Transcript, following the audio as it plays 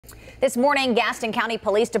This morning, Gaston County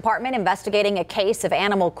Police Department investigating a case of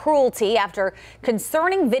animal cruelty after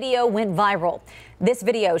concerning video went viral. This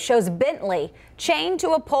video shows Bentley chained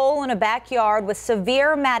to a pole in a backyard with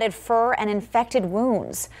severe matted fur and infected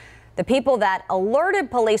wounds. The people that alerted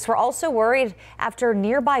police were also worried after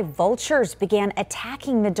nearby vultures began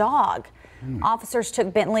attacking the dog. Officers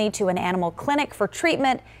took Bentley to an animal clinic for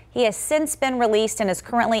treatment. He has since been released and is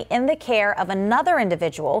currently in the care of another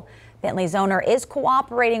individual. Bentley's owner is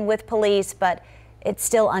cooperating with police, but it's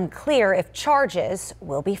still unclear if charges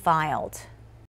will be filed.